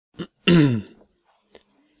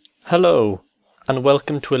Hello, and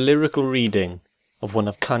welcome to a lyrical reading of one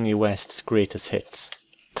of Kanye West's greatest hits,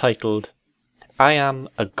 titled, I Am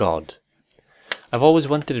a God. I've always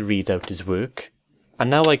wanted to read out his work, and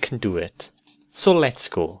now I can do it. So let's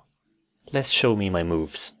go. Let's show me my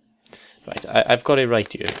moves. Right, I've got it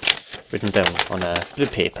right here, written down on a bit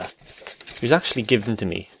of paper. It was actually given to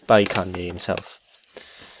me by Kanye himself.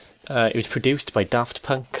 It was produced by Daft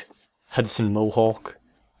Punk, Hudson Mohawk,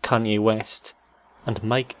 Kanye West, and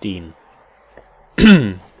Mike Dean.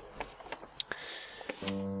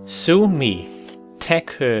 So me take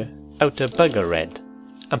her out a bugger red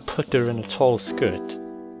and put her in a tall skirt,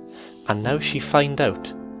 and now she find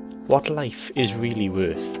out what life is really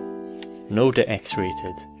worth. No the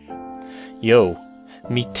X-rated. Yo,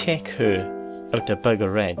 me take her out a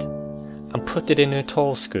bugger red and put it in her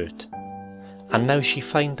tall skirt, and now she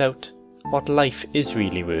find out what life is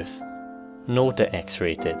really worth. No the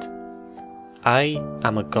X-rated. I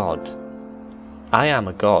am a god. I am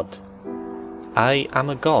a god. I am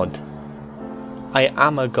a god. I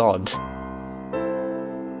am a god.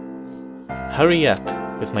 Hurry up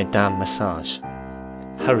with my damn massage.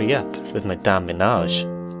 Hurry up with my damn menage.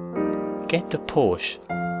 Get the Porsche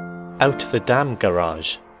out the damn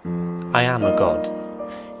garage. I am a god.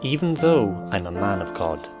 Even though I'm a man of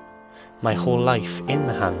God. My whole life in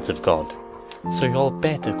the hands of God. So y'all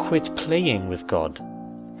better quit playing with God.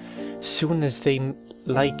 Soon as they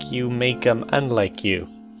like you, make 'em unlike you.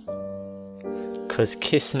 'Cause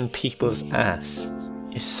kissing people's ass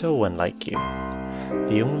is so unlike you.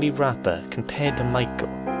 The only rapper compared to Michael.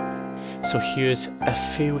 So here's a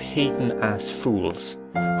few hating ass fools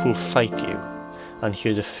who'll fight you. And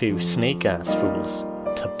here's a few snake ass fools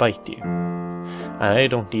to bite you. And I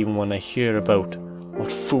don't even want to hear about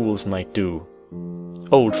what fools might do.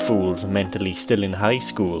 Old fools mentally still in high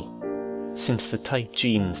school. Since the tight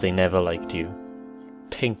jeans they never liked you.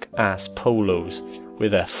 Pink ass polos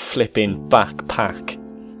with a flippin' backpack.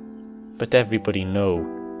 But everybody know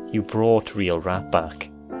you brought real rap back.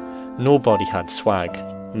 Nobody had swag.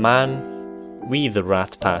 Man, we the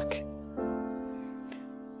Rat Pack.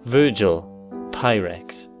 Virgil,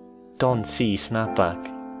 Pyrex, Don C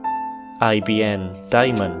Snapback, IBN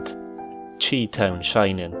Diamond, Chi-Town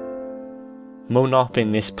shining. Monop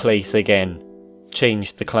in this place again,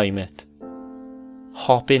 change the climate.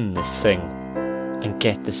 Hop in this thing, and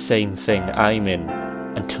get the same thing I'm in,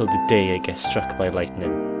 until the day I get struck by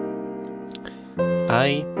lightning.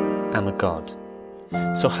 I am a god,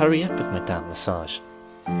 so hurry up with my damn massage,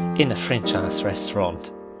 in a French ass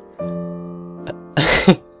restaurant.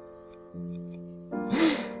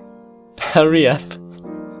 Hurry up.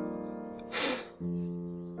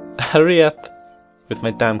 Hurry up with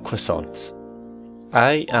my damn croissants.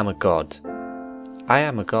 I am a god. I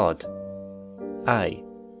am a god. I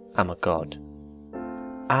am a god.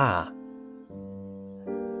 Ah.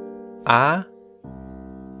 Ah.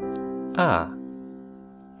 Ah.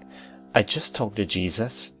 I just talked to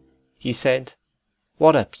Jesus. He said,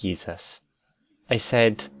 "What up, Jesus?" I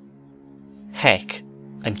said, "Heck,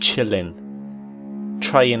 I'm chillin',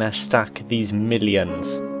 trying to stack these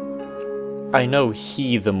millions. I know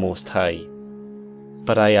he the most high,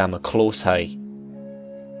 but I am a close high.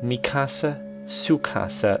 Mi casa, su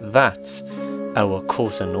casa, that's our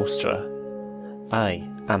Cosa Nostra. I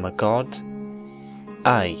am a god.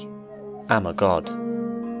 I am a god.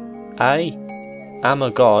 I am a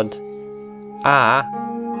god. Ah.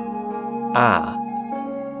 Ah.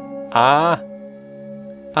 Ah.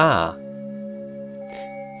 Ah.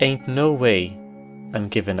 Ain't no way I'm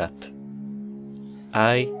giving up.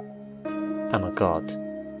 I am a god.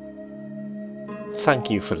 Thank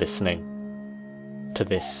you for listening to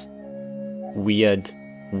this weird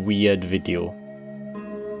video,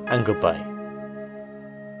 and goodbye.